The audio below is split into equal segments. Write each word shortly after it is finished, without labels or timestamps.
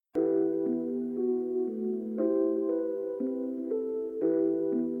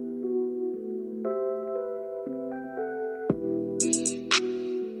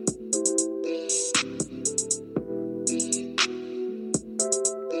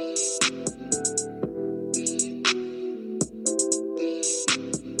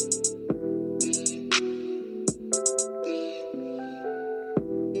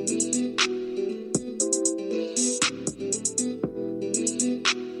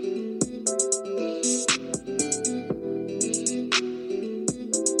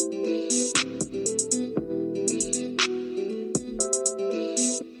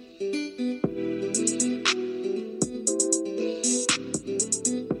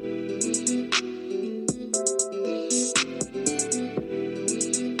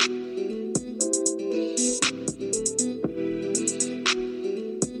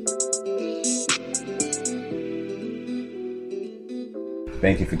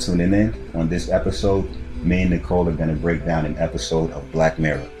Thank you for tuning in. On this episode, me and Nicole are going to break down an episode of Black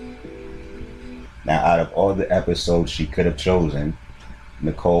Mirror. Now, out of all the episodes she could have chosen,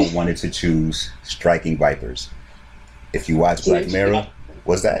 Nicole wanted to choose Striking Vipers. If you watch Black Mirror,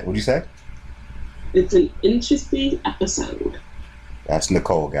 what's that? What'd you say? It's an interesting episode. That's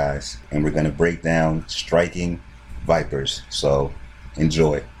Nicole, guys. And we're going to break down Striking Vipers. So,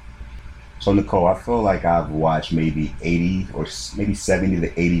 enjoy. So, Nicole, I feel like I've watched maybe 80 or maybe 70 to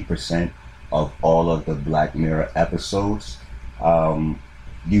 80% of all of the Black Mirror episodes.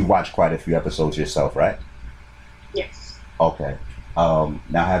 You watched quite a few episodes yourself, right? Yes. Okay. Now,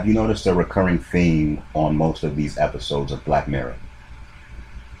 have you noticed a recurring theme on most of these episodes of Black Mirror?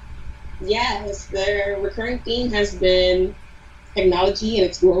 Yes, the recurring theme has been technology and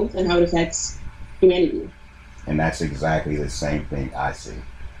its growth and how it affects humanity. And that's exactly the same thing I see.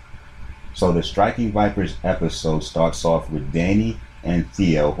 So the Striking Vipers episode starts off with Danny and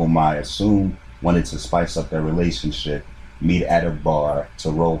Theo, whom I assume wanted to spice up their relationship, meet at a bar to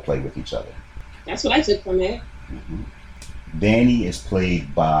role play with each other. That's what I took from it. Mm-hmm. Danny is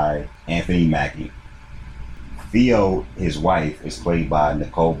played by Anthony Mackie. Theo, his wife, is played by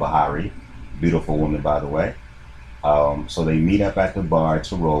Nicole Bahari, beautiful woman, by the way. So they meet up at the bar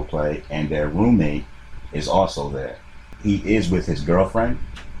to role play, and their roommate is also there. He is with his girlfriend,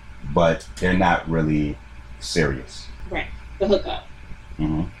 but they're not really serious. Right, the hookup.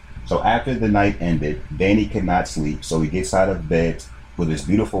 Mm-hmm. So after the night ended, Danny could not sleep, so he gets out of bed with his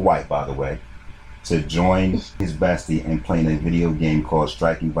beautiful wife, by the way, to join his bestie in playing a video game called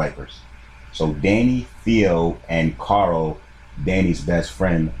Striking Vipers. So Danny, Theo, and Carl, Danny's best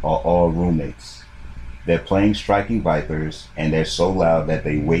friend, are all roommates. They're playing Striking Vipers, and they're so loud that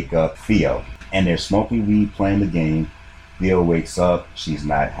they wake up Theo. And they're smoking weed playing the game. Theo wakes up, she's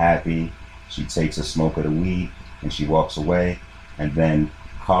not happy. She takes a smoke of the weed, and she walks away. And then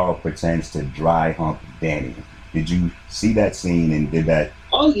Carl pretends to dry hump Danny. Did you see that scene and did that?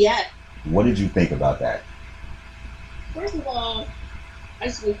 Oh, yeah. What did you think about that? First of all, I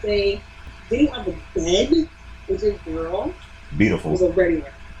just would say, getting out of bed with your girl Beautiful. was already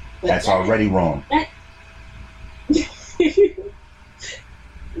wrong. That's already wrong.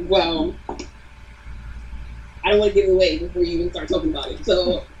 Well, I don't want to give it away before you even start talking about it.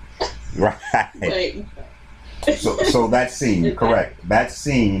 So, right. So that scene, correct. That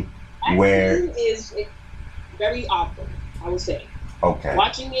scene where scene is very awkward, I would say. Okay.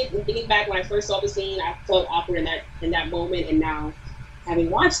 Watching it and thinking back when I first saw the scene, I felt awkward in that moment, and now having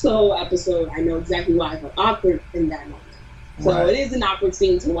watched the whole episode, I know exactly why I felt awkward in that moment. So right. It is an awkward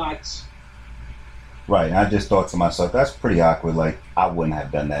scene to watch. Right. And I just thought to myself, that's pretty awkward. Like, I wouldn't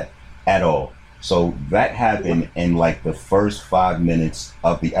have done that at all. So that happened in like the first 5 minutes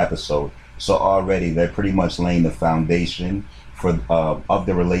of the episode. So already they're pretty much laying the foundation for of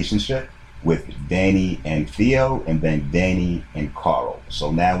the relationship with Danny and Theo, and then Danny and Carl.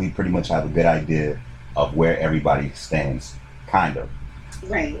 So now we pretty much have a good idea of where everybody stands, kind of.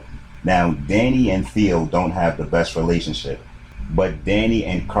 Right. Now, Danny and Theo don't have the best relationship, but Danny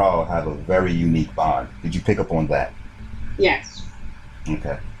and Carl have a very unique bond. Did you pick up on that? Yes.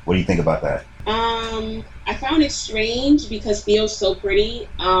 Okay. What do you think about that? I found it strange because Theo's so pretty.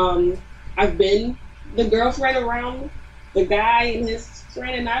 I've been the girlfriend around the guy and his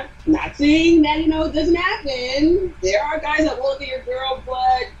friend, and not saying that, it doesn't happen. There are guys that will look at your girl,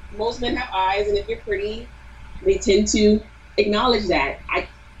 but most men have eyes, and if you're pretty, they tend to acknowledge that. I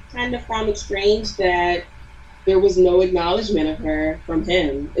kind of found it strange that there was no acknowledgement of her from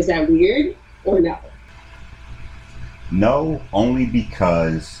him. Is that weird or no? No, only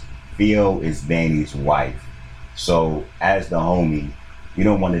because Theo is Danny's wife. So as the homie, you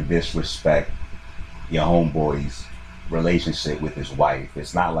don't want to disrespect your homeboy's relationship with his wife.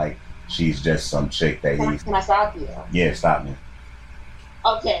 It's not like she's just some chick that he's... Can I stop you? Yeah, stop me.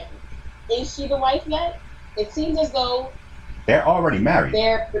 Okay. Is she the wife yet? It seems as though... They're already married.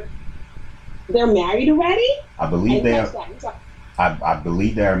 They're married already? I believe they are. I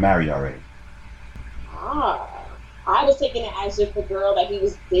believe they are married already. I was taking it as just the girl that he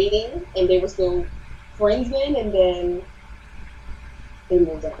was dating, and they were still friends then, and then they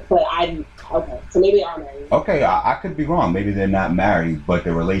moved on. But okay, so maybe they are married. Okay, I could be wrong. Maybe they're not married, but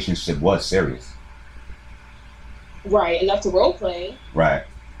the relationship was serious. Right, enough to role play. Right.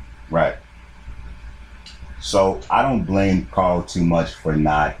 So I don't blame Carl too much for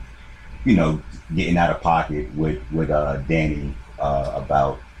not, getting out of pocket with Danny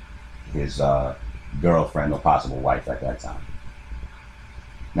about his girlfriend or possible wife at that time.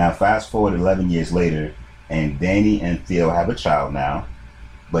 Now fast forward 11 years later, and Danny and Theo have a child now,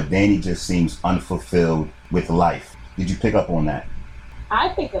 but Danny just seems unfulfilled with life. Did you pick up on that? I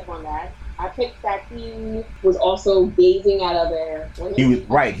picked up on that. I picked that he was also gazing at other women. He was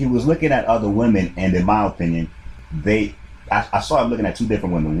right. He was looking at other women, and in my opinion, I saw him looking at two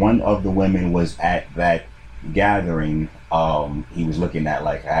different women. One of the women was at that gathering. He was looking at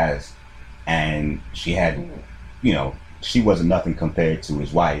like as, and she had, you know, she wasn't nothing compared to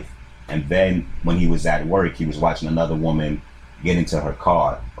his wife. And then when he was at work, he was watching another woman get into her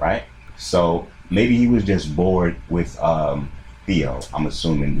car, right? So maybe he was just bored with Theo. I'm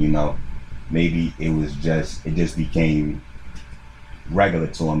assuming, you know, maybe it just became regular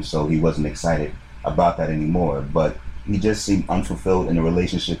to him, so he wasn't excited about that anymore. But he just seemed unfulfilled in the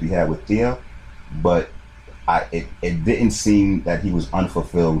relationship he had with Theo. But it didn't seem that he was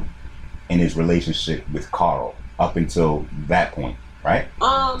unfulfilled in his relationship with Carl up until that point, right?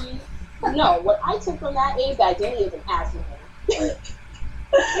 No, what I took from that is that Danny is an ass man.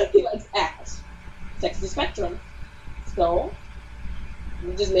 He likes ass. Sex is a spectrum. So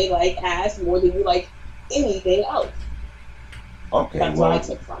you just may like ass more than you like anything else. Okay, that's what I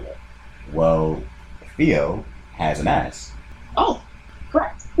took from it. Well, Theo has an ass. Oh,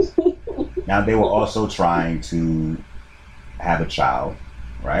 correct. Now they were also trying to have a child,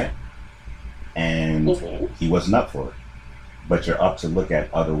 right? And he wasn't up for it. But you're up to look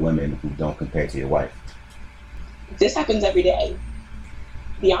at other women who don't compare to your wife. This happens every day.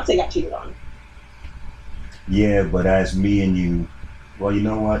 Beyonce got cheated on. Yeah, but as me and you, well, you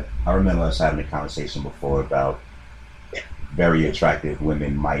know what? I remember us having a conversation before about very attractive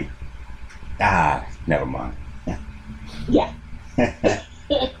women might... never mind. Yeah.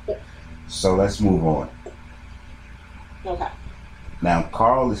 So let's move on. Okay. Now,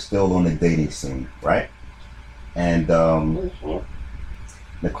 Carl is still on the dating scene, right? And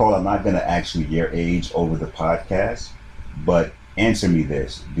Nicole, I'm not going to ask you your age over the podcast, but answer me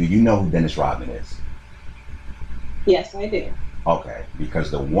this. Do you know who Dennis Rodman is? Yes, I do. Okay, because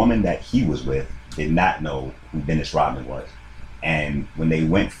the woman that he was with did not know who Dennis Rodman was. And when they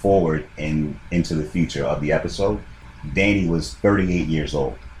went forward into the future of the episode, Danny was 38 years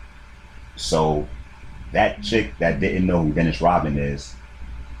old. So that chick that didn't know who Dennis Rodman is,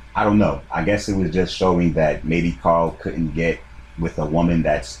 I don't know. I guess it was just showing that maybe Carl couldn't get with a woman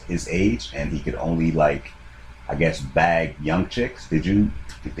that's his age and he could only, like, I guess, bag young chicks. Did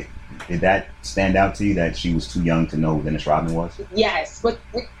that stand out to you that she was too young to know who Dennis Rodman was? Yes, but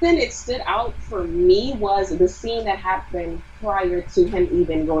then it stood out for me was the scene that happened prior to him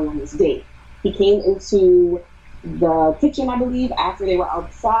even going on this date. He came into the kitchen, I believe, after they were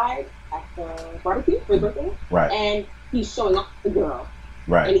outside at the barbecue for his birthday. Right. And he's showing off the girl.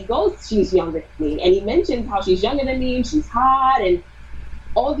 Right. And he goes, she's younger than me. And he mentions how she's younger than me and she's hot and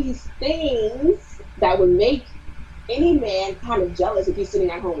all these things that would make any man kind of jealous if he's sitting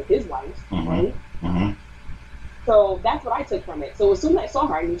at home with his wife. Right? So that's what I took from it. So as soon as I saw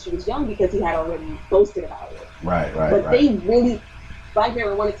her, I knew she was young because he had already boasted about it. Right. But they really, Black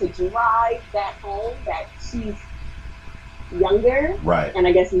Mirror wanted to drive that home, that she's younger. Right. And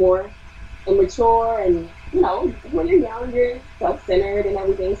I guess more immature and, you know, when you're young, you're self-centered and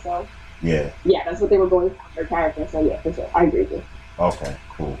everything. So yeah, that's what they were going for her character. So yeah, for sure, I agree with you. Okay,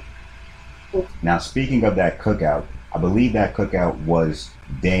 cool. Now, speaking of that cookout, I believe that cookout was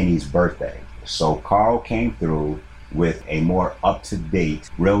Danny's birthday. So Carl came through with a more up-to-date,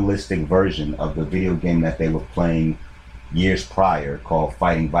 realistic version of the video game that they were playing years prior called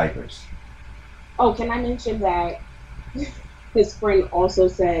Fighting Vipers. Oh, can I mention that his friend also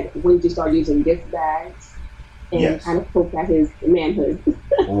said when did you start using gift bags and kind of poked at his manhood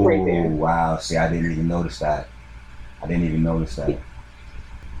right there. Oh, wow. See, I didn't even notice that.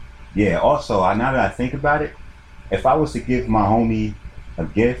 Yeah, also, now that I think about it, if I was to give my homie a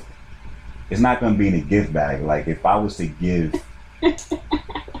gift, it's not going to be in a gift bag. Like, if I was to give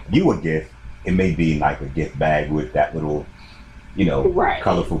you a gift, it may be like a gift bag with that little, you know,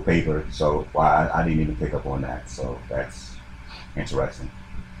 colorful paper. So, I didn't even pick up on that. So, that's interesting.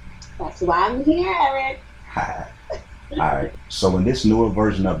 That's why I'm here, Eric. All right. So, in this newer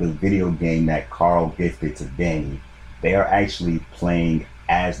version of the video game that Carl gifted to Danny, they are actually playing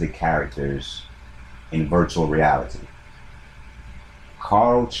as the characters in virtual reality.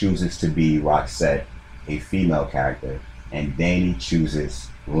 Carl chooses to be Roxette, a female character, and Danny chooses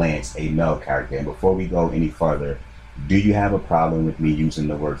Lance, a male character. And before we go any further, do you have a problem with me using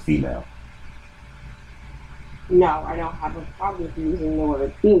the word female? No, I don't have a problem with using the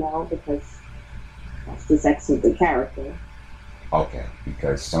word female because that's the sex of the character. Okay,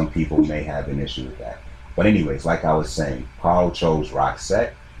 because some people may have an issue with that. But anyways, like I was saying, Carl chose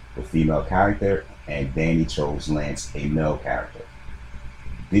Roxette, the female character, and Danny chose Lance, a male character.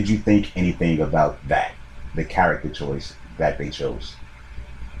 Did you think anything about that, the character choice that they chose?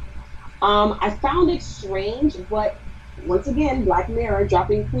 I found it strange, but once again, Black Mirror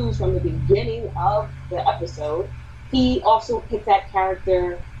dropping clues from the beginning of the episode. He also picked that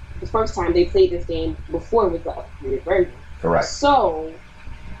character the first time they played this game before it was the upgraded version. Correct. So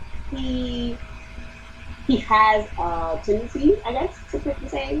he has a tendency, I guess, to pick the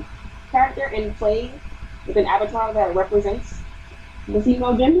same character and play with an avatar that represents the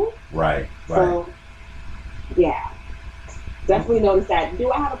female gender. Right. So yeah, definitely noticed that.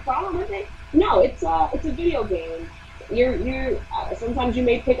 Do I have a problem with it? No, it's a video game. You're sometimes you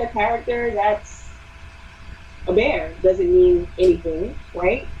may pick a character that's a bear. Doesn't mean anything,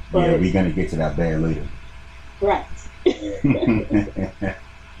 right? But yeah, we're gonna get to that bear later. Correct.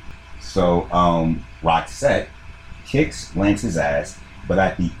 So, Roxette kicks Lance's ass, but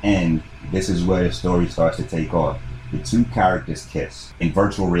at the end, this is where the story starts to take off. The two characters kiss in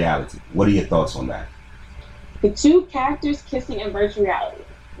virtual reality. What are your thoughts on that? The two characters kissing in virtual reality.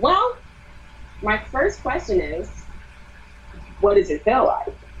 Well, my first question is, what does it feel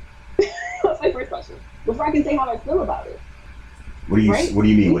like? That's my first question. Before I can say how I feel about it. What do you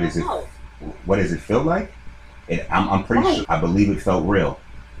mean? What does it feel like? I'm pretty sure. I believe it felt real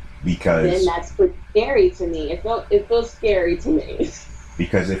because. Then that's pretty scary to me. It feels scary to me.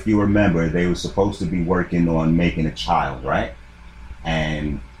 Because if you remember, they were supposed to be working on making a child, right?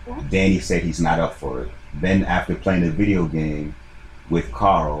 And Danny said he's not up for it. Then after playing the video game with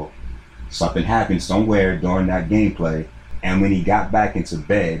Carl, something happened somewhere during that gameplay, and when he got back into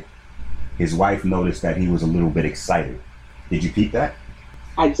bed, his wife noticed that he was a little bit excited. Did you peep that?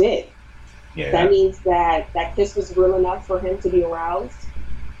 I did. Yeah. That means that kiss was real enough for him to be aroused,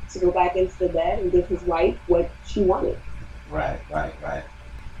 to go back into the bed and give his wife what she wanted. Right.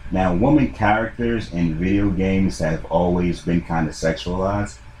 Now, woman characters in video games have always been kind of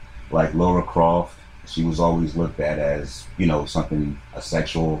sexualized. Like Lara Croft, she was always looked at as, something, a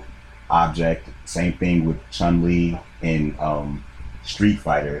sexual object. Same thing with Chun-Li in Street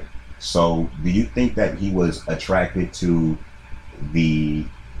Fighter. So do you think that he was attracted to the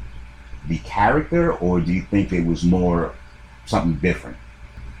character, or do you think it was more something different?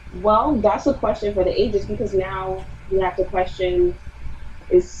 Well, that's a question for the ages, because now you have to question,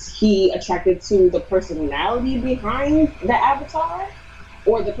 is he attracted to the personality behind the avatar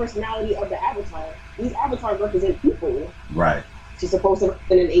or the personality of the avatar? These avatars represent people. Right. She's supposed to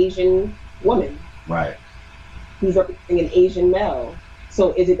represent an Asian woman. Right. He's representing an Asian male.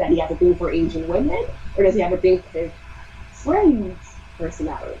 So is it that he has a thing for Asian women, or does he have a thing for his friend's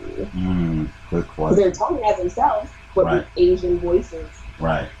personality? Good question. Because they're talking as themselves, but with Asian voices.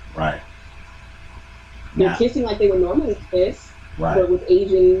 Right. They're kissing like they would normally kiss, but with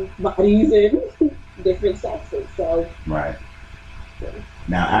Asian bodies and different sexes. So. Right.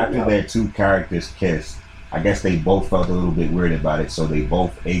 Now, after their two characters kissed, I guess they both felt a little bit weird about it, so they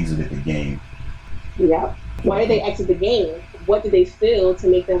both exited the game. Yeah. Why did they exit the game? What did they feel to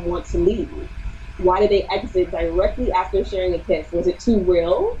make them want to leave? Why did they exit directly after sharing a kiss? Was it too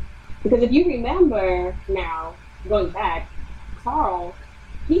real? Because if you remember now, going back, Carl,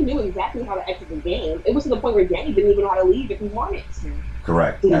 he knew exactly how to exit the game. It was to the point where Danny didn't even know how to leave if he wanted to.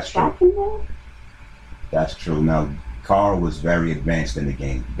 Correct. Did he trap him there? That's true. Now, Carl was very advanced in the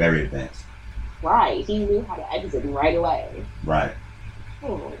game. Very advanced. Right. He knew how to exit right away. Right.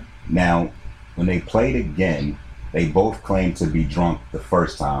 Now, when they played again, they both claimed to be drunk the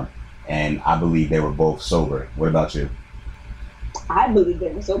first time, and I believe they were both sober. What about you? I believe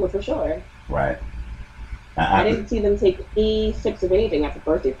they were sober for sure. Right. I didn't see them take any sips of anything at the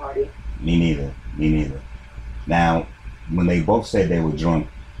birthday party. Me neither. Now, when they both said they were drunk,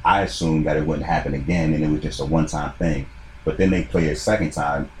 I assumed that it wouldn't happen again and it was just a one-time thing. But then they played a second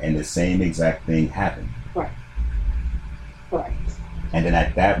time and the same exact thing happened. Right. And then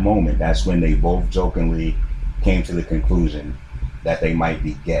at that moment, that's when they both jokingly came to the conclusion that they might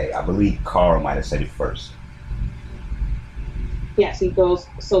be gay. I believe Carl might have said it first. Yes, he goes,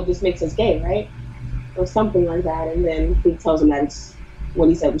 so this makes us gay, right? Or something like that. And then he tells him that it's, what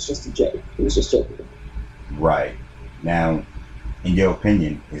he said was just a joke. He was just joking. Right. Now, in your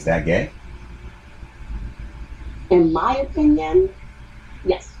opinion, is that gay? In my opinion,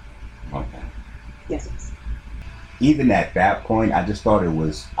 yes. Okay. Yes. Even at that point, I just thought it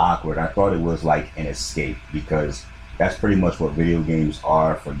was awkward. I thought it was like an escape, because that's pretty much what video games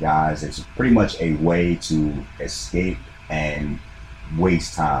are for guys. It's pretty much a way to escape and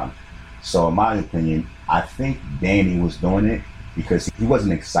waste time. So in my opinion, I think Danny was doing it because he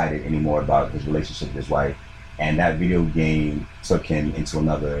wasn't excited anymore about his relationship with his wife, and that video game took him into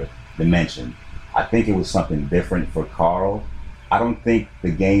another dimension. I think it was something different for Carl, I don't think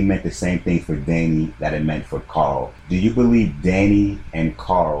the game meant the same thing for Danny that it meant for Carl. Do you believe Danny and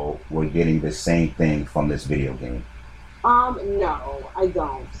Carl were getting the same thing from this video game? No, I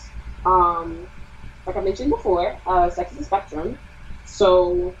don't. Like I mentioned before, sex is a spectrum.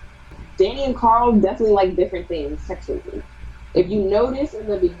 So Danny and Carl definitely like different things sexually. If you notice in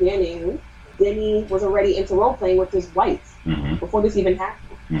the beginning, Danny was already into role playing with his wife before this even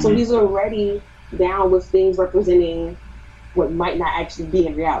happened. So he's already down with things representing what might not actually be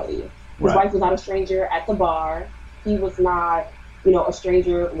in reality. His wife was not a stranger at the bar. He was not, a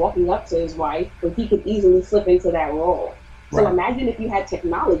stranger walking up to his wife, but he could easily slip into that role. So imagine if you had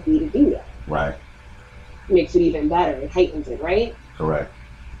technology to do that. Right. Makes it even better. It heightens it, right? Correct.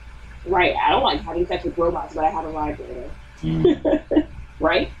 Right. I don't like having sex with robots, but I have a vibrator.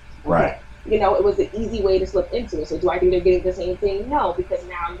 Right? Okay. Right. It was an easy way to slip into it. So do I think they're getting the same thing? No, because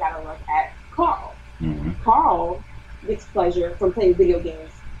now you got to look at Carl. Carl gets pleasure from playing video games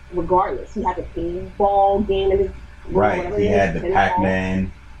regardless. He had the paintball game in his room. He had the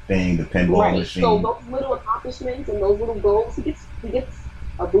Pac-Man thing, the pinball machine. So those little accomplishments and those little goals, he gets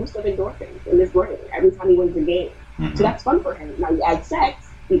a boost of endorphins in his brain every time he wins a game. So that's fun for him. Now you add sex,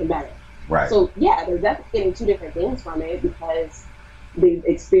 even better. Right. So yeah, they're definitely getting two different things from it because they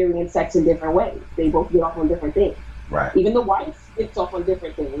experience sex in different ways. They both get off on different things. Right. Even the wife gets off on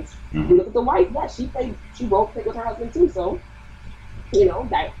different things. You look at the wife, yeah, she both played with her husband too, so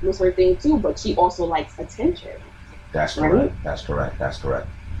that was her thing too, but she also likes attention. That's correct. That's correct. That's correct.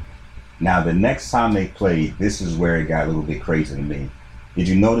 Now the next time they played, this is where it got a little bit crazy to me. Did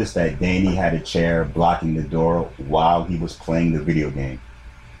you notice that Danny had a chair blocking the door while he was playing the video game?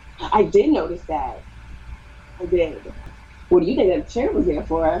 I did notice that. I did. What do you think that chair was there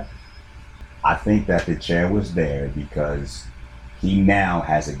for? I think that the chair was there because he now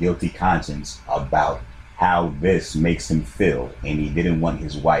has a guilty conscience about how this makes him feel, and he didn't want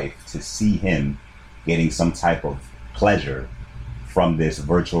his wife to see him getting some type of pleasure from this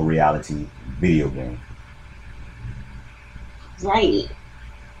virtual reality video game. Right.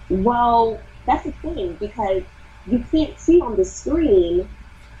 Well, that's the thing, because you can't see on the screen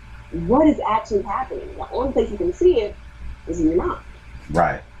what is actually happening. The only place you can see it is in your mind.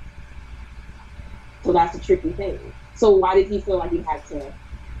 Right. So that's the tricky thing. So why did he feel like he had to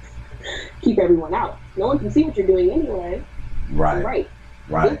keep everyone out? No one can see what you're doing anyway. Right. Right.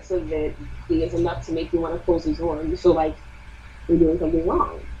 Right. Bits of it is enough to make you want to close the door. You feel like you're doing something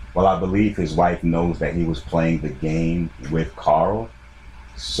wrong. Well, I believe his wife knows that he was playing the game with Carl.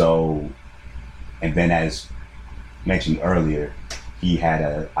 So, and then as mentioned earlier, he had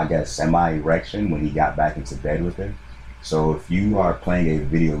a semi-erection when he got back into bed with her. So if you are playing a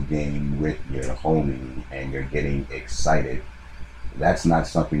video game with your homie and you're getting excited, that's not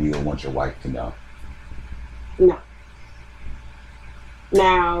something you'll want your wife to know. No.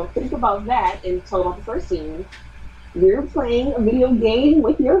 Now, think about that and talk about the first scene. You're playing a video game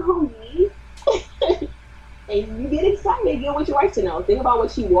with your homie and you get excited. You don't want your wife to know. Think about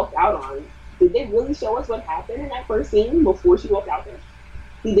what she walked out on. Did they really show us what happened in that first scene before she walked out there?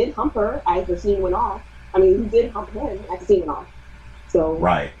 He did hump her as the scene went off. I mean, he did hump him as the scene went off. So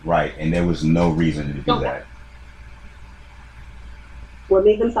Right. And there was no reason to do that. What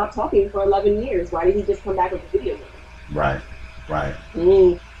made them stop talking for 11 years? Why did he just come back with the video game? Right. Yeah,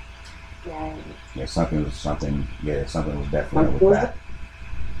 something was definitely with that.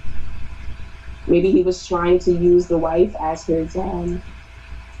 Maybe he was trying to use the wife as his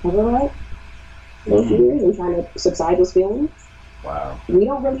cover-up those years and trying to subside those feelings. Wow. We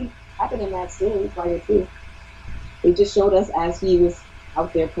don't really happen in that scene prior to. They just showed us as he was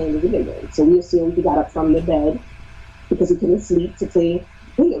out there playing the video game. So we assumed he got up from the bed because he couldn't sleep to play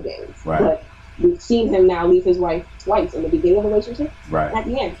video games. Right. But we've seen him now leave his wife twice in the beginning of the relationship. Right. And at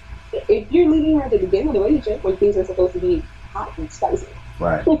the end. If you're leaving her at the beginning of the relationship when things are supposed to be hot and spicy.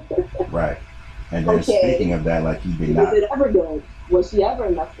 Right. And then speaking of that, like he did not. Was it ever good? Was she ever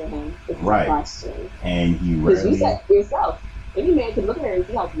enough for him? It's a question. And he rarely. Because you said yourself, any man can look at her and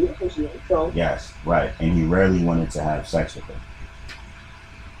see how beautiful she is. So. Yes, right. And he rarely wanted to have sex with her.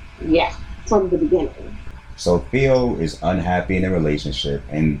 Yeah, from the beginning. So Theo is unhappy in a relationship,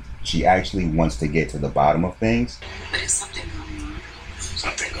 and she actually wants to get to the bottom of things. But is something going on?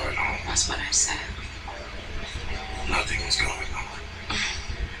 Something going on. That's what I said. Nothing is going on.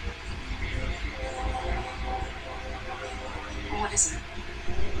 What is it?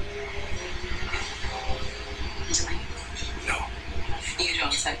 Tonight? No. You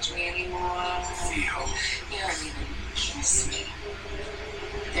don't touch me anymore. Theo. You don't even kiss me.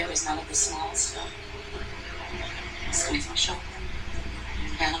 There is none of the small stuff. Squeeze my shoulder.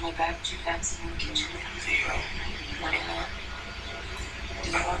 Hand on my back, too fancy in the kitchen. Theo. What in there? Do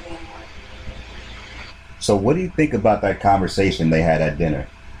you love me anymore? So what do you think about that conversation they had at dinner?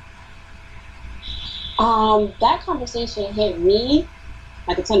 That conversation hit me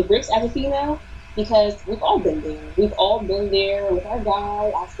like a ton of bricks as a female because we've all been there. We've all been there with our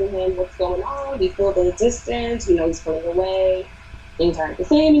guy, asking him what's going on. We feel the distance. We know he's pulling away. Things aren't the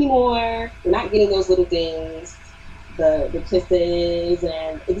same anymore. We're not getting those little things, the kisses,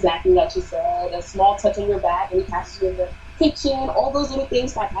 and exactly like you said, a small touch on your back and he catches you in the kitchen. All those little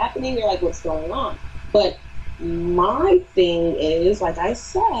things start happening. You're like, what's going on? But my thing is, like I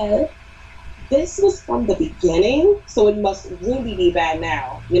said, this was from the beginning, so it must really be bad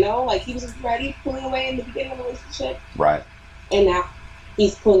now. You know, like he was already pulling away in the beginning of the relationship. Right. And now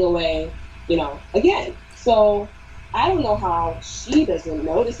he's pulling away, again. So I don't know how she doesn't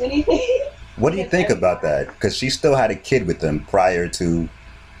notice anything. What do you think about that? Because she still had a kid with him prior to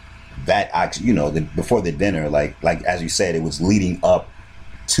that, before the dinner. Like as you said, it was leading up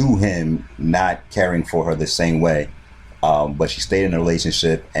to him not caring for her the same way. But she stayed in a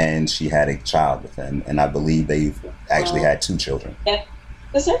relationship and she had a child with him. And I believe they've actually had 2 children.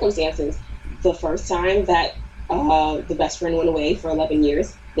 The circumstances. The first time that the best friend went away for 11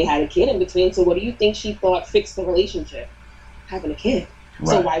 years, they had a kid in between. So what do you think she thought fixed the relationship? Having a kid. Right.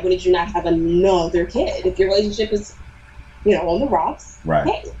 So why wouldn't you not have another kid? If your relationship is, on the rocks,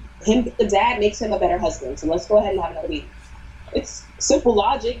 right? Hey, the dad makes him a better husband. So let's go ahead and have another baby. It's simple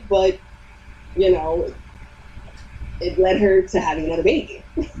logic, but, it led her to having another baby.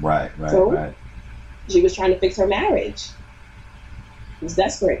 Right. So she was trying to fix her marriage. She was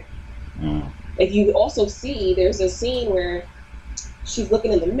desperate. If you also see, there's a scene where she's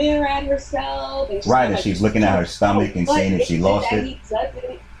looking in the mirror at herself. And she's looking at her stomach and seeing if she lost it. He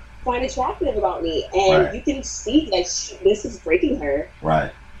doesn't find attractive about me. And you can see, this is breaking her.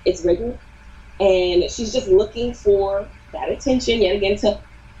 Right. It's breaking. And she's just looking for that attention yet again to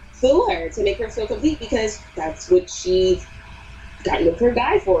fill her, to make her feel complete, because that's what she's gotten with her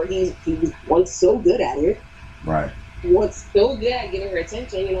guy for. He was once so good at it. Right. Once so good at giving her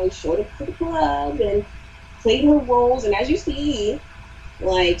attention. He showed up to the club and played her roles. And as you see,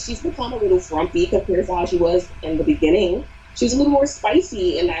 she's become a little frumpy compared to how she was in the beginning. She was a little more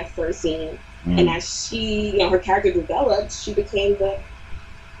spicy in that first scene. And as she, her character developed, she became the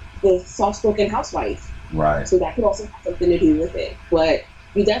soft-spoken housewife. Right. So that could also have something to do with it. But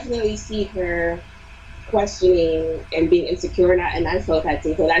you definitely see her questioning and being insecure, and I felt that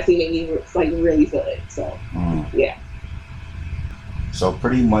too. So that scene made me really feel it. So yeah. So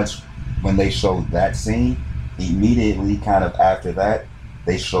pretty much when they showed that scene, immediately kind of after that,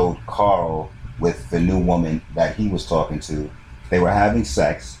 they showed Carl with the new woman that he was talking to. They were having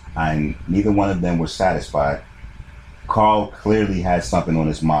sex and neither one of them were satisfied. Carl clearly had something on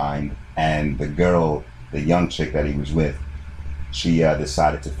his mind, and the girl, the young chick that he was with, she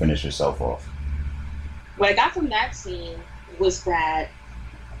decided to finish herself off. What I got from that scene was that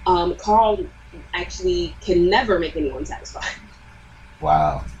Carl actually can never make anyone satisfied.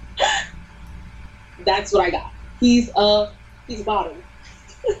 Wow. That's what I got. He's bottom.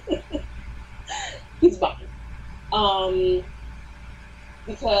 He's bottom.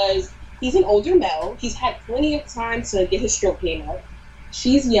 Because he's an older male. He's had plenty of time to get his stroke game up.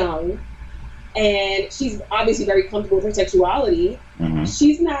 She's young. And she's obviously very comfortable with her sexuality. Mm-hmm.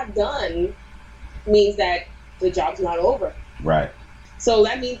 She's not done means that the job's not over. Right. So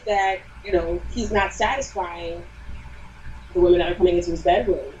that means that, he's not satisfying the women that are coming into his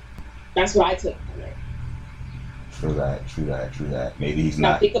bedroom. That's what I took from it. True that. Maybe he's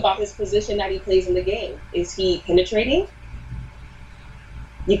now not. Think about his position that he plays in the game. Is he penetrating?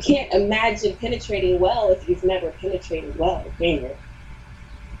 You can't imagine penetrating well if you've never penetrated well, can you?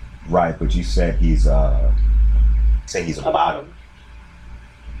 Right, but you said he's a bottom.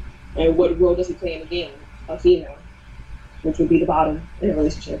 And what role does he play in the game? A female, which would be the bottom in a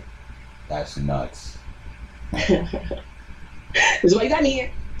relationship. That's nuts. This is why you got me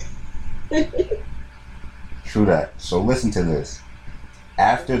here. True that. So listen to this.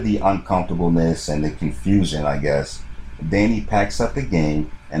 After the uncomfortableness and the confusion, I guess, Danny packs up the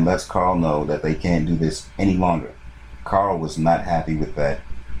game and lets Carl know that they can't do this any longer. Carl was not happy with that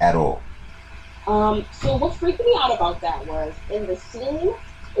at all. So what freaked me out about that was in the scene,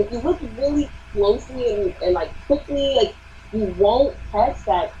 if you look really closely and quickly, you won't catch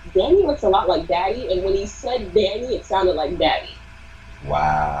that Danny looks a lot like Daddy, and when he said Danny, it sounded like Daddy.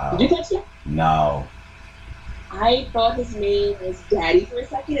 Wow. Did you catch that? No. I thought his name was Daddy for a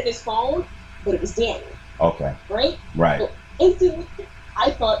second in his phone, but it was Danny. Okay. Right? Right. So instantly,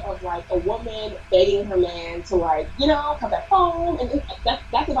 I thought of a woman begging her man to come back home, and that's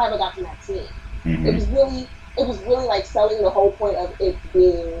the vibe I got from that scene. Mm-hmm. It was really it was really like selling the whole point of it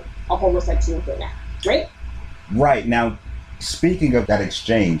being a homosexual thing now, right? Right. Now, speaking of that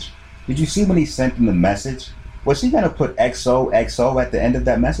exchange, did you see when he sent him the message? Was he going to put XOXO at the end of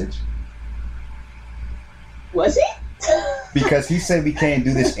that message? Was he? Because he said we can't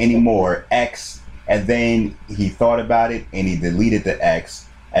do this anymore, X, and then he thought about it and he deleted the X,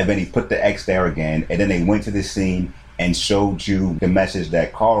 and then he put the X there again, and then they went to the scene and showed you the message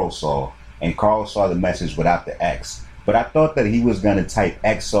that Carl saw, and Carl saw the message without the X. But I thought that he was going to type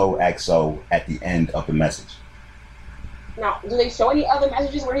XOXO at the end of the message. Now, do they show any other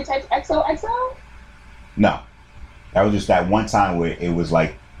messages where he types XOXO? No. That was just that one time where it was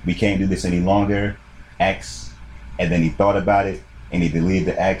like, we can't do this any longer, X, and then he thought about it, and he deleted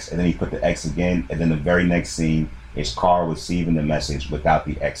the X, and then he put the X again, and then the very next scene is Carl receiving the message without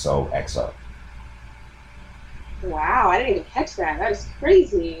the XOXO. Wow, I didn't even catch that. That is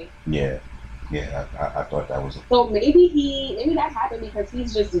crazy. Yeah, I thought that was... So maybe that happened because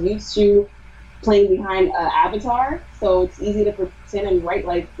he's just used to playing behind an avatar, so it's easy to pretend and write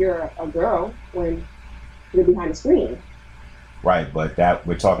like you're a girl when you're behind the screen. Right, but that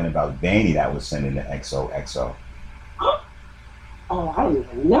we're talking about Danny that was sending the XOXO. Oh, I don't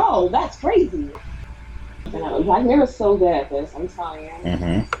even know. That's crazy. Black Mirror's so good at this, I'm telling you.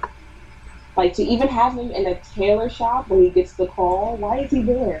 Mm-hmm. Like, to even have him in a tailor shop when he gets the call, why is he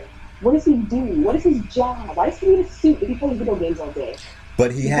there? What does he do? What is his job? Why does he need a suit if he plays video games all day?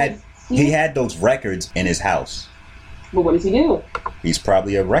 But he had those records in his house. But what does he do? He's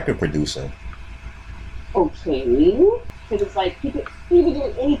probably a record producer. Okay. Because it's like, he could be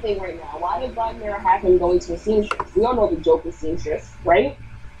doing anything right now. Why did Black Mirror have him going to a seamstress? We all know the joke with seamstress, right?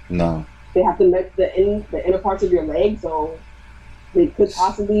 No. They have to make the inner parts of your leg, so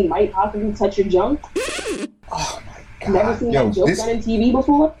they might possibly touch your junk. Oh my God. Never seen that joke done in TV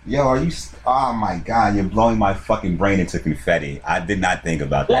before? Yo, oh my God, you're blowing my fucking brain into confetti. I did not think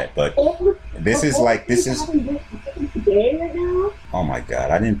about that, but this is... Right now? Oh my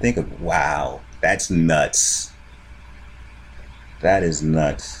God, I didn't think of... Wow, that's nuts. That is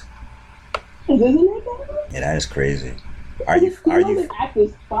nuts. Isn't it that? Yeah, that is crazy. He wasn't at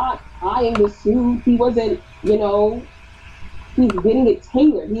the spot tying the suit. He wasn't, he's getting it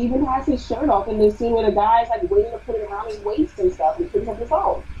tailored. He even has his shirt off in the scene where the guy's like waiting to put it around his waist and stuff. He picks up his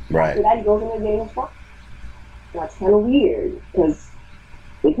phone. Right. After that, he goes in there getting his phone. That's kind of weird because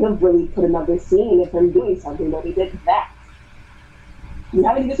they could have really put another scene of him doing something, but he did that. You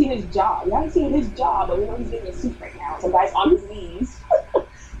haven't even seen his job. You haven't seen his job, but we know he's getting a suit right now. Some guy's on his knees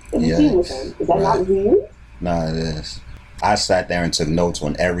in the scene with him. Is that not weird? No, it is. I sat there and took notes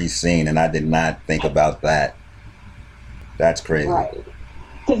on every scene, and I did not think about that. That's crazy. Right.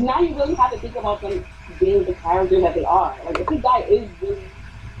 Because now you really have to think about them being the characters that they are. Like, if this guy is really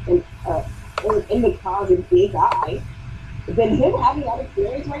in the closet gay guy, then him having that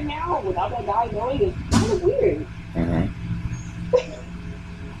experience right now without that guy knowing is kind of weird. Mm-hmm.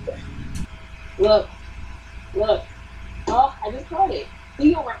 Look. Oh, I just caught it.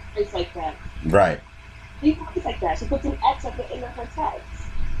 Theo writes like that. Right. He writes like that. She puts an X at the end of her text.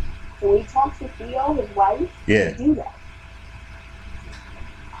 So when he talks to Theo, his wife, he do that.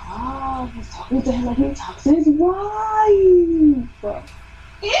 Oh, he's talking to him like he talks to his wife.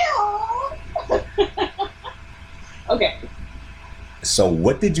 Ew. Okay. So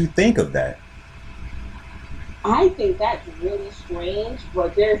what did you think of that? I think that's really strange,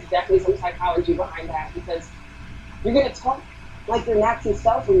 but there's definitely some psychology behind that because you're going to talk like your natural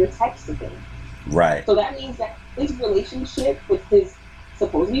self when you're texting him. Right. So that means that his relationship with his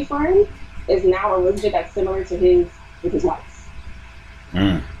supposedly friend is now a relationship that's similar to his with his wife.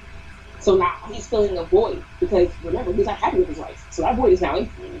 Mm. So now he's filling a void because remember he's not happy with his wife. So that void is now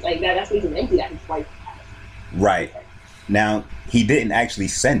empty. Like that space is empty that his wife has. Right. Now he didn't actually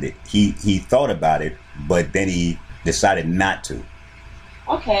send it. He thought about it, but then he decided not to.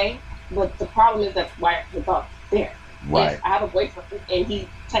 Okay, but the problem is that why the thought there. Right. If I have a boyfriend and he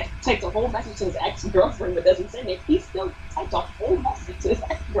types a whole message to his ex-girlfriend but doesn't send it, he still typed a whole message to his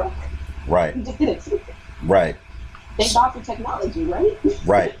ex-girlfriend. Right. He just didn't send it. Right. Thank God for technology, right?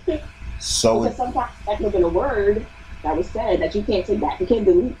 Right. So because sometimes that could have been a word that was said that you can't take back. You can't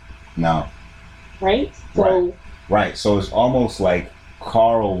delete. No. Right? So Right. So it's almost like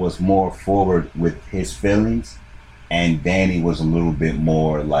Carl was more forward with his feelings and Danny was a little bit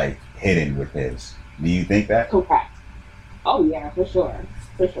more like hidden with his. Do you think that? Correct. Oh yeah, for sure.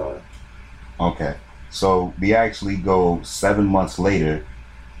 For sure. Okay. So we actually go 7 months later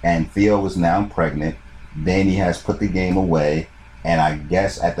and Theo is now pregnant. Danny has put the game away, and I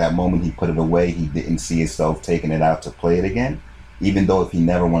guess at that moment he put it away, he didn't see himself taking it out to play it again. Even though if he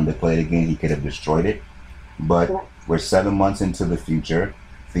never wanted to play it again, he could have destroyed it. But Correct. we're 7 months into the future.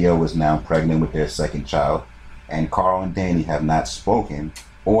 Theo is now pregnant with their second child, and Carl and Danny have not spoken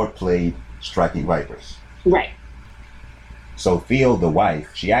or played Striking Vipers. Right. So Theo, the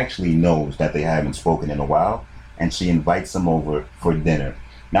wife, she actually knows that they haven't spoken in a while, and she invites them over for dinner.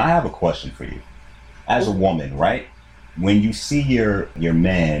 Now I have a question for you. As a woman, right? When you see your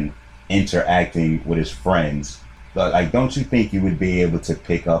man interacting with his friends, like, don't you think you would be able to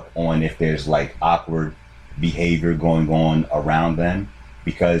pick up on if there's like awkward behavior going on around them?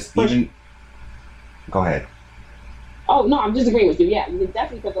 Because even... Go ahead. Oh, no, I'm just agreeing with you. Yeah, you can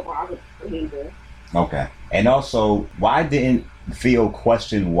definitely pick up on awkward behavior. Okay. And also, why didn't Theo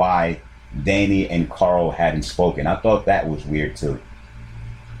question why Danny and Carl hadn't spoken? I thought that was weird too.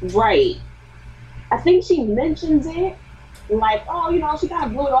 Right. I think she mentions it, like, oh, you know, she kind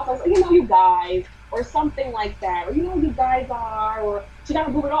of blew it off as, you know, you guys, or something like that, or you know, you guys are, or she kind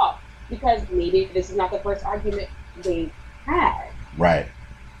of blew it off because maybe this is not the first argument they had. Right.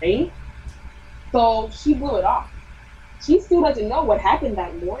 Right? So she blew it off. She still doesn't know what happened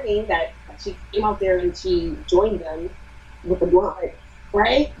that morning that she came out there and she joined them with the blind,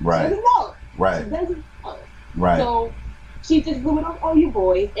 right? Right. She doesn't know. Right. She doesn't know. Right. So she just blew it off, oh, you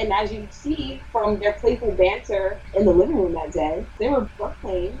boys. And as you see from their playful banter in the living room that day, they were both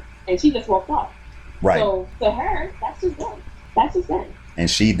playing and she just walked off. Right. So to her, that's just them. That's just them. And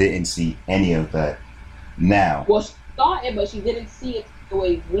she didn't see any of that. Now. Well, she saw it, but she didn't see it the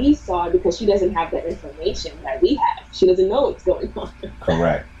way we saw it because she doesn't have the information that we have. She doesn't know what's going on.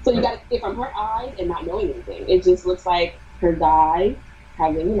 Correct. So you got to see it from her eyes and not knowing anything. It just looks like her guy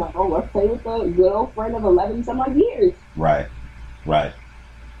having, you know, let's play with a good old friend of 11 some odd years. Right. Right.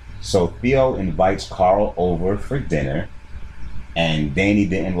 So Theo invites Carl over for dinner, and Danny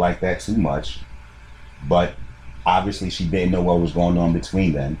didn't like that too much, but obviously she didn't know what was going on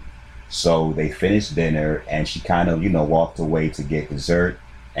between them. So they finished dinner, and she kind of, you know, walked away to get dessert,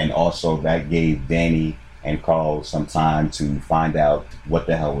 and also that gave Danny and Carl some time to find out what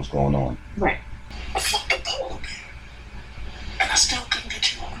the hell was going on. Right. I fucked up the whole game. And I still couldn't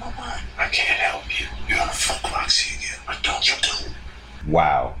get you on my mind. I can't help you. You're gonna fuck Roxy again. What don't you do?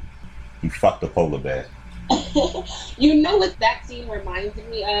 Wow. He fucked the polar bear. You know what that scene reminds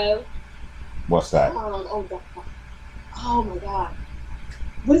me of? What's that? Oh my god.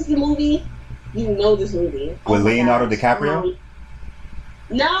 What is the movie? You know this movie. With Leonardo DiCaprio?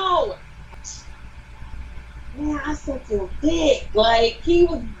 No! Man, I said to dick. Like, he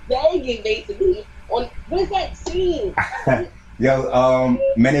was begging basically on, what is that scene? Yo,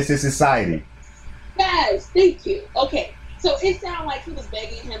 Menace to Society. Yes, thank you. Okay, so it sounded like he was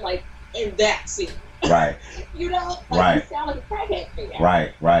begging him, like, in that scene. Right. You know? Like, Right. He sounded like a crackhead for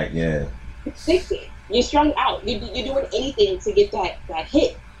that. Right, yeah. It's addicting. You're strung out. You're doing anything to get that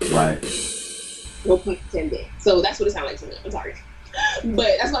hit. Right. No pun intended. So that's what it sounded like to me. I'm sorry.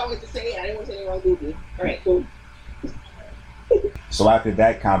 But that's what I wanted to say. I didn't want to say the wrong movie. All right, cool. So after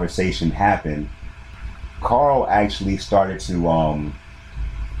that conversation happened, Carl actually started to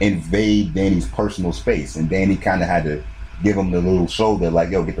invade Danny's personal space, and Danny kind of had to give him the little shoulder,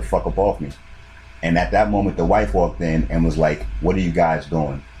 like, yo, get the fuck up off me. And at that moment, the wife walked in and was like, what are you guys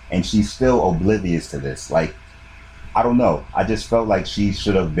doing? And she's still oblivious to this. Like, I don't know. I just felt like she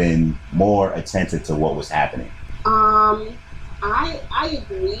should have been more attentive to what was happening. I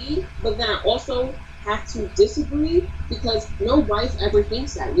agree, but then I also have to disagree because no wife ever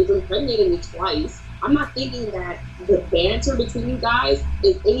thinks that. You've impregnated me twice. I'm not thinking that the banter between you guys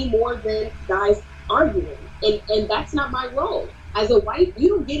is any more than guys arguing. And that's not my role. As a wife, you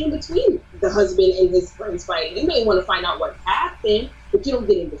don't get in between the husband and his friends fighting. You may want to find out what happened, but you don't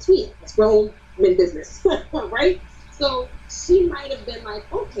get in between. It's grown men business, right? So she might have been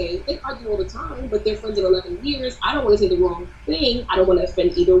like, okay, they argue all the time, but they're friends of 11 years. I don't want to say the wrong thing. I don't want to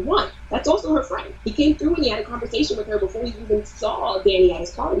offend either one. That's also her friend. He came through and he had a conversation with her before he even saw Danny at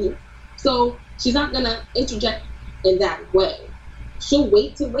his party. So she's not going to interject in that way. She'll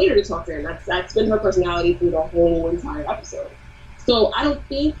wait till later to talk to him. That's been her personality through the whole entire episode. So I don't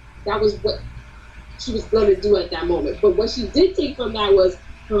think that was what she was going to do at that moment. But what she did take from that was,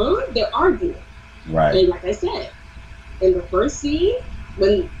 they're arguing. Right. And like I said, in the first scene,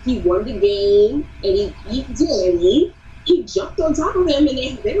 when he won the game and he beat Danny, he jumped on top of him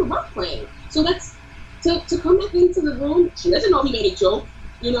and they were rough playing. So that's to come back into the room. She doesn't know he made a joke,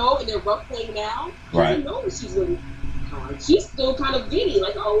 you know, and they're rough playing now. She doesn't know what she's really hard. She's still kind of giddy,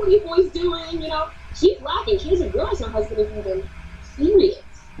 like, oh, what are you boys doing? You know, she's laughing. She doesn't realize her husband is even serious.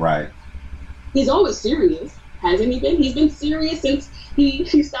 Right. He's always serious, hasn't he been? He's been serious since he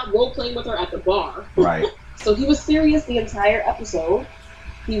stopped role playing with her at the bar. Right. So he was serious the entire episode.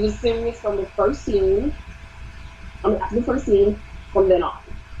 He was serious from the first scene. After the first scene, from then on.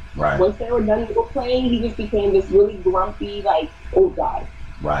 Right. Once they were done playing, he just became this really grumpy, like, old guy.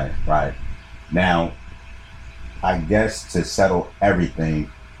 Right, right. Now, I guess to settle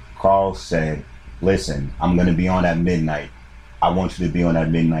everything, Carl said, listen, I'm going to be on at midnight. I want you to be on at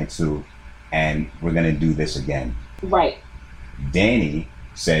midnight too. And we're going to do this again. Right. Danny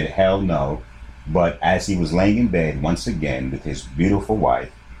said, hell no. But as he was laying in bed once again with his beautiful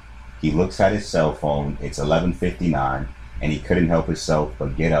wife, he looks at his cell phone. It's 11:59, and he couldn't help himself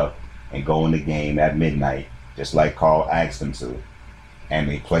but get up and go in the game at midnight, just like Carl asked him to. And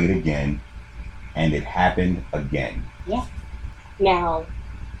they played again, and it happened again. Yeah. Now,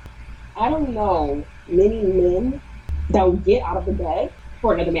 I don't know many men that will get out of the bed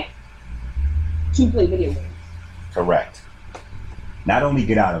for another man to play video games. Correct. Not only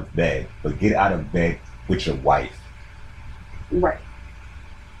get out of bed, but get out of bed with your wife. Right.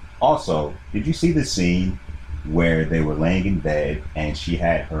 Also, did you see the scene where they were laying in bed and she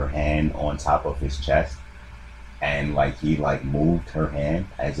had her hand on top of his chest? And like he like moved her hand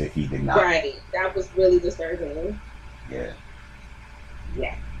as if he did not. Right. That was really disturbing. Yeah.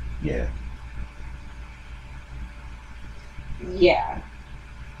 Yeah. Yeah. Yeah.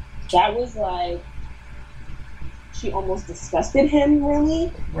 That was like, she almost disgusted him,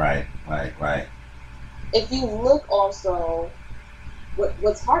 really. Right, right, right. If you look also,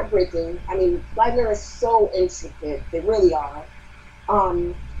 what's heartbreaking, I mean, Black Men are so intricate. They really are.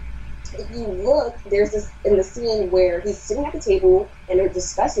 If you look, there's this in the scene where he's sitting at the table and they're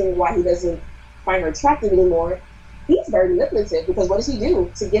discussing why he doesn't find her attractive anymore. He's very manipulative because what does he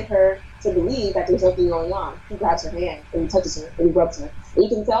do to get her to believe that there's something going on? He grabs her hand and he touches her and he rubs her. And you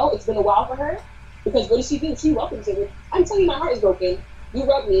can tell it's been a while for her because what does she do? She welcomes him. I'm telling you, my heart is broken. You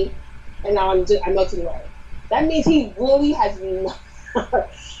rubbed me, and now I'm melting away. That means he really has not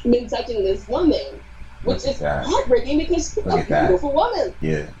been touching this woman, which is heartbreaking because she's a beautiful woman.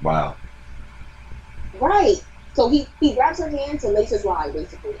 Yeah, wow. Right. So he grabs her hand to lace his line,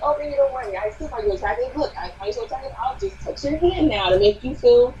 basically. Oh, baby, don't worry. I still find you attractive. Look, I find you so attractive. I'll just touch your hand now to make you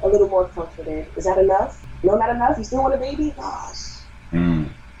feel a little more confident. Is that enough? No, not enough? You still want a baby? Gosh.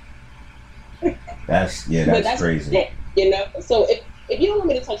 That's crazy. It, you know? So if you don't want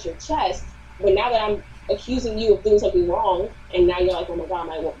me to touch your chest, but now that I'm accusing you of doing something wrong, and now you're like, oh my God,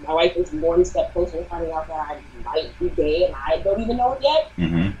 my wife is one step closer to finding out that I might be gay and I don't even know it yet.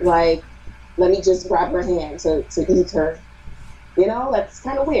 Mm-hmm. Like, let me just grab her hand to eat her. You know, that's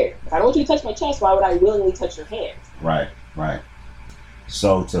kind of weird. If I don't want you to touch my chest, why would I willingly touch your hand? Right, right.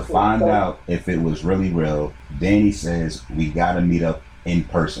 So to find out if it was really real, Danny says we got to meet up in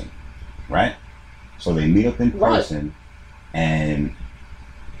person, right? So they meet up in person, and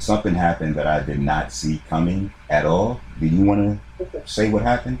something happened that I did not see coming at all. Do you want to say what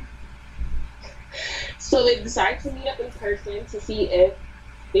happened? So they decide to meet up in person to see if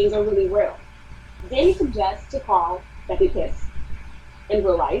things are really real. Danny suggests to Carl that they kiss in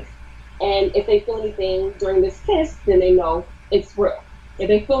real life, and if they feel anything during this kiss, then they know it's real. If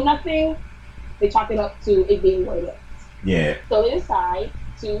they feel nothing, they chalk it up to it being what it is. Yeah. So they decide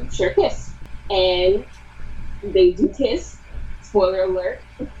to share a kiss, and they do kiss. Spoiler alert.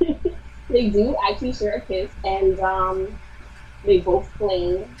 They do actually share a kiss, and they both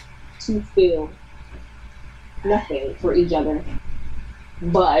claim to feel nothing for each other.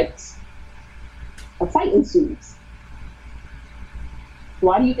 But a fight ensues.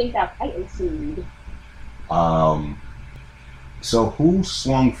 Why do you think that fight ensued? So who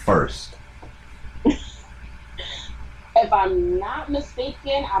swung first? If I'm not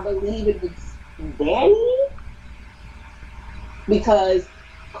mistaken, I believe it was Danny. Because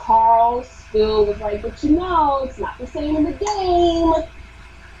Carl still was like, but you know, it's not the same in the game.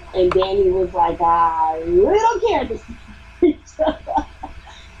 And Danny was like, I really don't care at this point.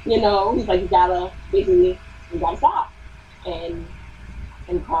 You know, he's like, you gotta stop. And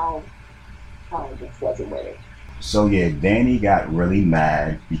Carl just wasn't with it. So yeah, Danny got really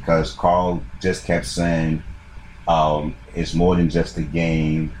mad because Carl just kept saying, it's more than just a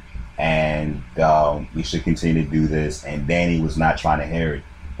game, and we should continue to do this. And Danny was not trying to hear it.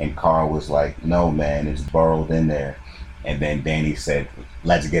 And Carl was like, no, man, it's burrowed in there. And then Danny said,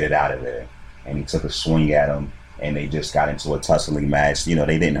 let's get it out of there. And he took a swing at him, and they just got into a tussling match. You know,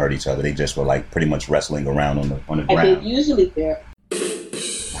 they didn't hurt each other. They just were like pretty much wrestling around on the ground. And they usually fair.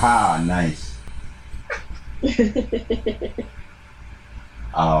 Ha, nice.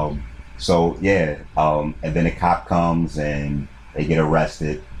 So yeah, and then the cop comes and they get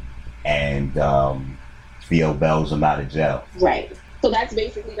arrested, and Theo bails them out of jail. Right. So that's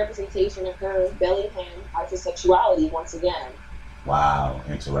basically representation of her bailing him out of his sexuality once again. Wow,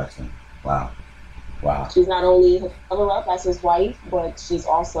 interesting. Wow. Wow. She's not only his cover-up as his wife, but she's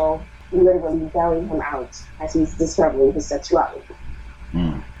also literally bailing him out as he's discovering his sexuality.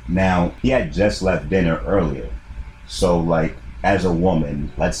 Now, he had just left dinner earlier. So, like, as a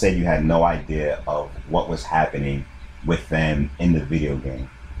woman, let's say you had no idea of what was happening with them in the video game.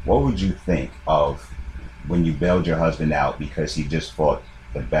 What would you think of when you bailed your husband out because he just fought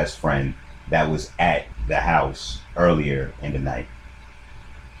the best friend that was at the house earlier in the night?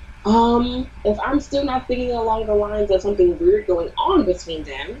 If I'm still not thinking along the lines of something weird going on between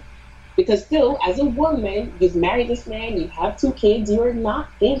them, because still, as a woman, you've married this man, you have 2 kids, you're not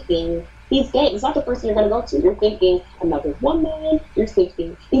thinking he's gay. It's not the person you're going to go to. You're thinking another woman, you're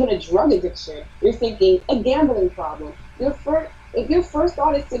thinking even a drug addiction, you're thinking a gambling problem. If your first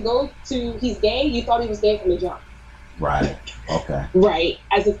thought is to go to he's gay, you thought he was gay from the jump. Right. Okay. Right.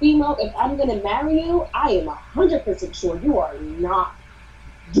 As a female, if I'm going to marry you, I am 100% sure you are not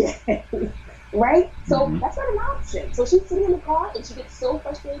gay. Right? So that's not an option. So she's sitting in the car and she gets so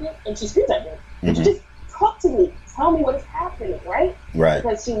frustrated and she screams at me. Would you just talk to me? Tell me what is happening, right? Right.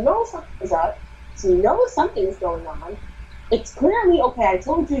 Because she knows something's up. She knows something's going on. It's clearly, okay, I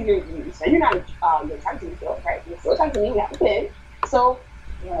told you you said you're not you're talking to me still, right? You're still talking to me, we have a kid. So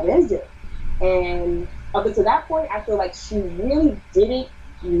what is it? And up until that point, I feel like she really didn't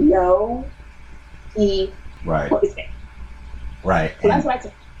know he was gay. Right. So that's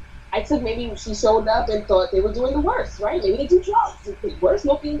what I took maybe she showed up and thought they were doing the worst, right? Maybe they do drugs. They were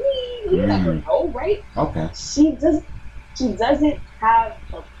smoking weed. You never know, right? Okay. She doesn't have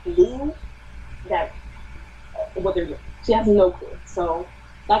a clue that what they're doing. She has no clue. So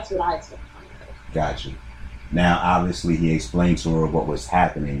that's what I took. Got you. Now, obviously, he explained to her what was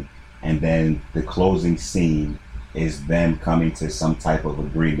happening, and then the closing scene is them coming to some type of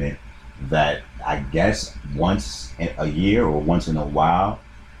agreement that I guess once a year or once in a while,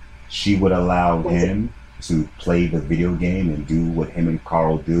 she would allow him to play the video game and do what him and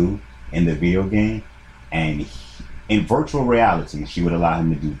Carl do in the video game. And in virtual reality, she would allow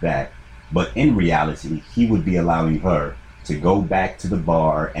him to do that. But in reality, he would be allowing her to go back to the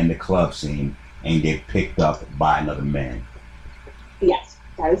bar and the club scene and get picked up by another man. Yes,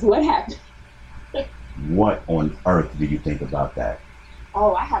 that is what happened. What on earth do you think about that?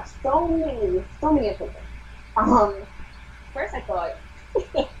 Oh, I have so many opinions. First I thought,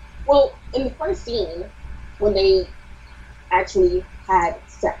 well, in the first scene, when they actually had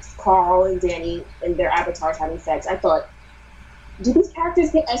sex, Carl and Danny and their avatars having sex, I thought, do these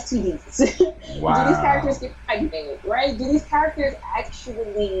characters get STDs? Wow. Do these characters get pregnant, right? Do these characters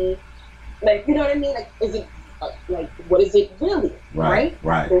actually, like, you know what I mean? Like, is it, like, what is it really, right?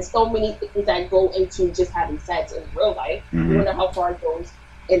 Right. There's so many things that go into just having sex in real life. You wonder how far it goes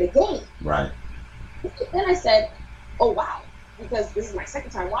in a game. Right. Then I said, oh, wow. Because this is my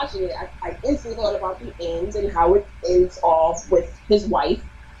second time watching it, I instantly thought about the ends and how it ends off with his wife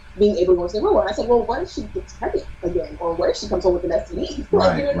being able to go to the real world. I said, well, what if she gets pregnant again? Or what if she comes home with an STD?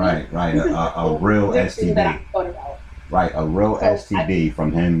 Right, you know right. A real STD. That I thought about. Right, a real STD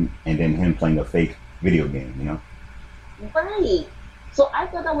from him and then him playing a fake video game, you know? Right. So I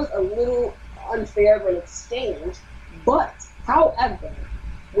thought that was a little unfair of an exchange. But, however,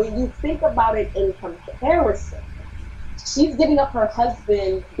 when you think about it in comparison, she's giving up her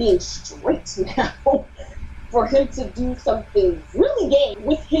husband being straight now for him to do something really gay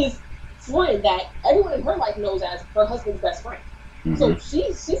with his friend that everyone in her life knows as her husband's best friend. So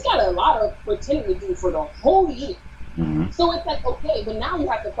she's got a lot of pretending to do for the whole year. So it's like, okay, but now you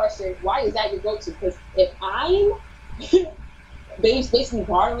have to question, why is that your go-to? Because if I'm basically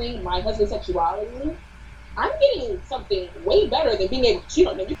bartering my husband's sexuality, I'm getting something way better than being able to cheat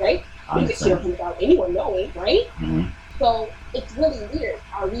on him, right? You can cheat on him without anyone knowing, right? So it's really weird.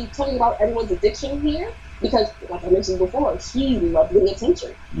 Are we talking about everyone's addiction here? Because, like I mentioned before, she loved getting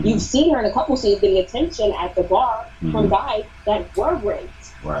attention. You've seen her in a couple scenes getting attention at the bar from guys that were raped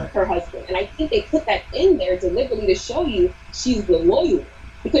her husband. And I think they put that in there deliberately to show you she's the loyal.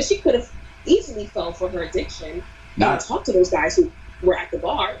 Because she could have easily fell for her addiction and talked to those guys who were at the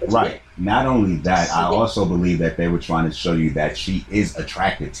bar. Right. Not only that, I also believe that they were trying to show you that she is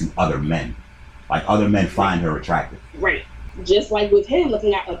attracted to other men. Like, other men find her attractive. Right. Just like with him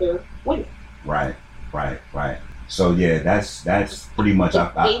looking at other women. Right. So yeah, that's pretty much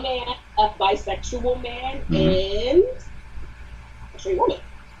a gay man, a bisexual man, and a straight woman.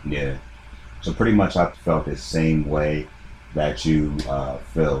 Yeah. So pretty much I felt the same way that you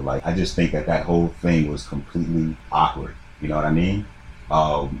feel. Like, I just think that whole thing was completely awkward. You know what I mean?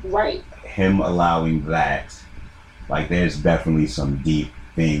 Right. Him allowing that, like, there's definitely some deep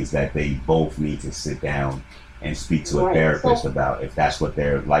things that they both need to sit down and speak to a therapist about, if that's what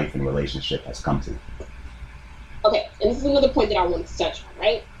their life and relationship has come to. Okay, and this is another point that I wanted to touch on,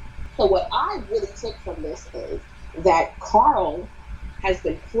 right? So what I really took from this is that Carl has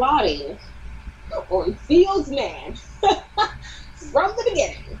been plotting on Theo's man from the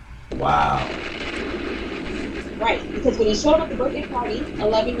beginning. Wow. Right, because when he showed up at the birthday party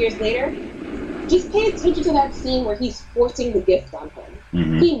 11 years later, just pay attention to that scene where he's forcing the gift on him.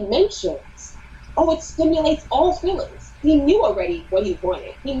 Mm-hmm. He mentions, oh, it stimulates all feelings. He knew already what he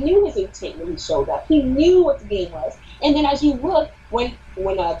wanted. He knew his intent when he showed up. He knew what the game was. And then as you look, when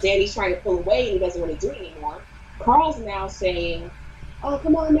Danny's trying to pull away and he doesn't want to do it anymore, Carl's now saying, oh,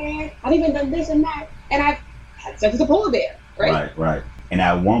 come on, man, I've even done this and that, and I've had sex with a polar bear, right? Right. And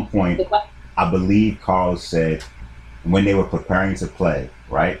at one point, I believe Carl said, when they were preparing to play,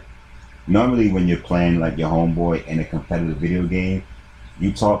 right? Normally when you're playing like your homeboy in a competitive video game,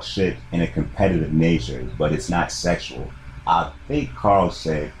 you talk shit in a competitive nature, but it's not sexual. I think Carl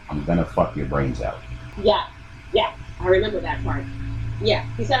said, I'm gonna fuck your brains out. Yeah, I remember that part. Yeah,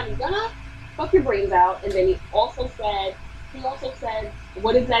 he said, I'm gonna fuck your brains out, and then he also said,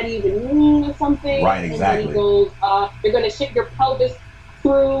 what does that even mean or something? Right, exactly. And then he goes, you're gonna ship your pelvis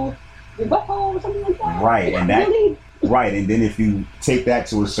through your butthole or something like that. Right, and that really? Right, and then if you take that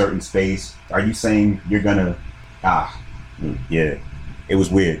to a certain space, are you saying you're gonna yeah. It was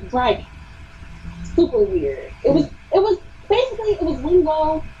weird. Right. Super weird. It was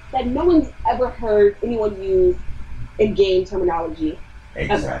lingo that no one's ever heard anyone use in game terminology.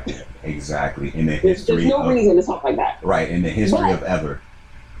 Exactly. In the history there's no reason to talk like that. Right, in the history of ever.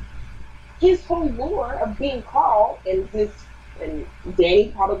 His whole lore of being Carl and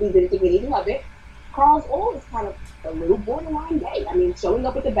Danny probably didn't think anything of it. Carl's always kind of a little borderline gay. I mean, showing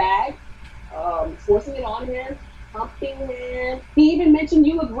up with the bag, forcing it on him, humping him. He even mentioned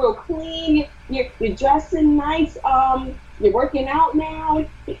you look real clean. You're dressing nice. You're working out now.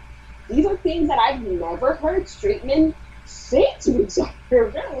 These are things that I've never heard straight men say to each other,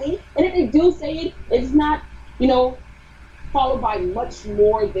 really. And if they do say it, it's not, followed by much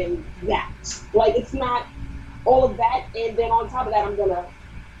more than that. Like, it's not all of that, and then on top of that, I'm gonna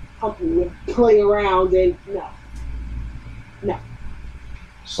hump you and play around, and no.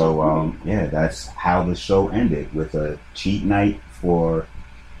 So, that's how the show ended, with a cheat night for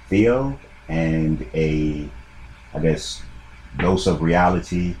Theo and a, I guess, dose of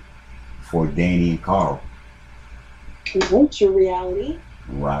reality for Danny and Carl. Virtual reality.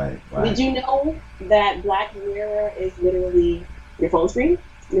 Right. Did you know that Black Mirror is literally your phone screen?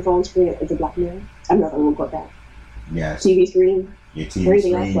 Your phone screen is a black mirror. I'm not going to quote that. Yes. TV screen. Your TV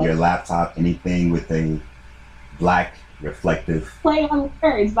screen, your laptop, anything with a black reflective. Play on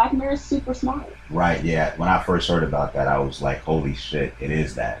words. Black Mirror is super smart. Right, yeah. When I first heard about that, I was like, holy shit, it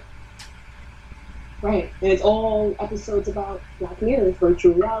is that. Right. And it's all episodes about Black Mirror,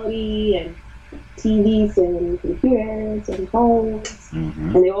 virtual reality, and TVs and computers and phones.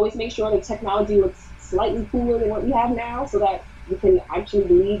 Mm-hmm. And they always make sure the technology looks slightly cooler than what we have now so that we can actually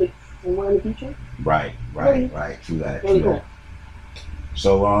believe it's somewhere in the future. Right. True that. Really cool.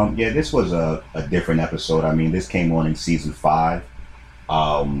 So, this was a different episode. I mean, this came on in season 5.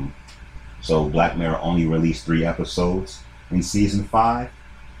 So Black Mirror only released 3 episodes in season 5.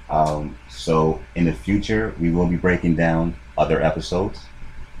 So in the future, we will be breaking down other episodes.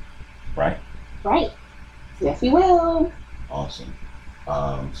 Right? Right. Yes, we will. Awesome.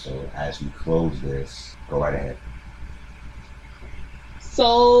 So as we close this, go right ahead.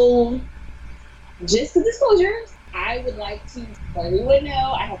 So, just the disclosures, I would like to let everyone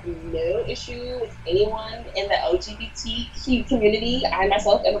know I have no issue with anyone in the LGBTQ community. I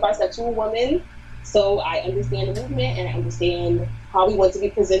myself am a bisexual woman, so I understand the movement and I understand how we want to be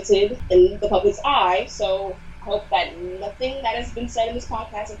presented in the public's eye. So I hope that nothing that has been said in this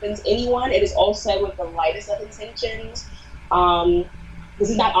podcast offends anyone. It is all said with the lightest of intentions. This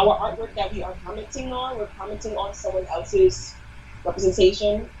is not our artwork that we are commenting on. We're commenting on someone else's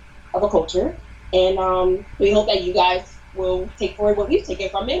representation of a culture. And we hope that you guys will take forward what we've taken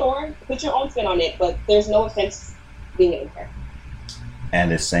from it or put your own spin on it. But there's no offense being in there.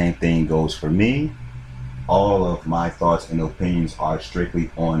 And the same thing goes for me. All of my thoughts and opinions are strictly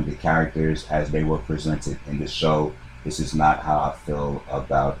on the characters as they were presented in the show. This is not how I feel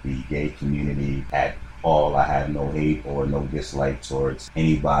about the gay community at all. I have no hate or no dislike towards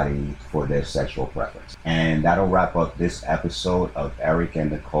anybody for their sexual preference. And that'll wrap up this episode of Eric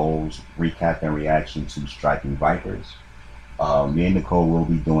and Nicole's recap and reaction to Striking Vipers. Me and Nicole will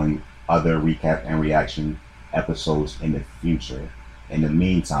be doing other recap and reaction episodes in the future. In the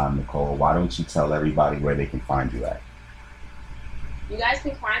meantime, Nicole, why don't you tell everybody where they can find you at? You guys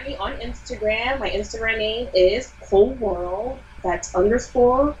can find me on Instagram. My Instagram name is Cole World. That's _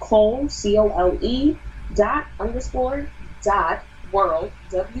 Cole, COLE dot underscore dot world,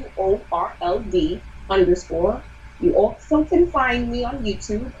 WORLD underscore. You also can find me on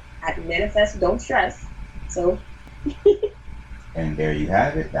YouTube at Manifest Don't Stress. So. And there you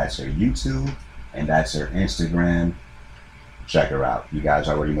have it. That's her YouTube and that's her Instagram. Check her out. You guys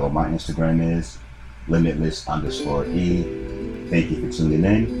already know what my Instagram is. Limitless_E. Thank you for tuning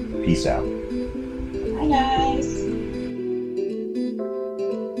in. Peace out. Bye, guys.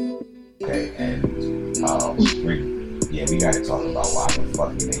 Okay, and we gotta talk about why the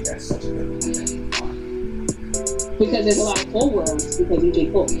fuck you think that's such a good movie. Because there's a lot of cool worlds because you J.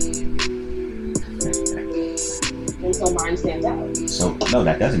 Cole. And so mine stands out. So, no,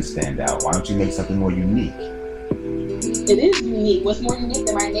 that doesn't stand out. Why don't you make something more unique? It is unique. What's more unique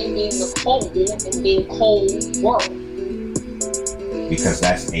than my name being Nicole and being Cole World? Because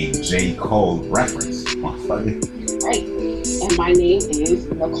that's a J. Cole reference, motherfucker. Right. And my name is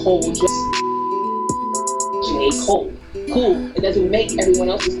Nicole J. Cole. Cool. It doesn't make everyone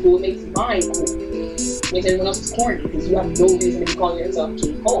else's cool. It makes mine cool. It makes everyone else's corny because you have no reason to be calling yourself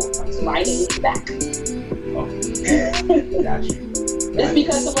J. Cole. That's my name back. Okay. Got you. Just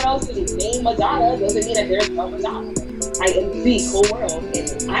because someone else is named Madonna doesn't mean that there's a Madonna. I am the Cole World, and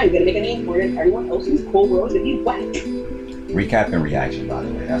I'm gonna make a name for it. And everyone else's Cole World should be whack. Recap and reaction, by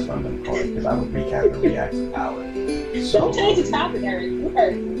the way. That's what I'm gonna call it because I would recap and react to power. So, don't change the topic, Eric. You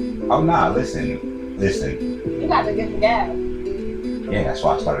heard me. Oh nah, listen. You got to get the gab. Yeah, that's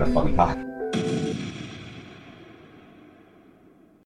why I started a fucking podcast.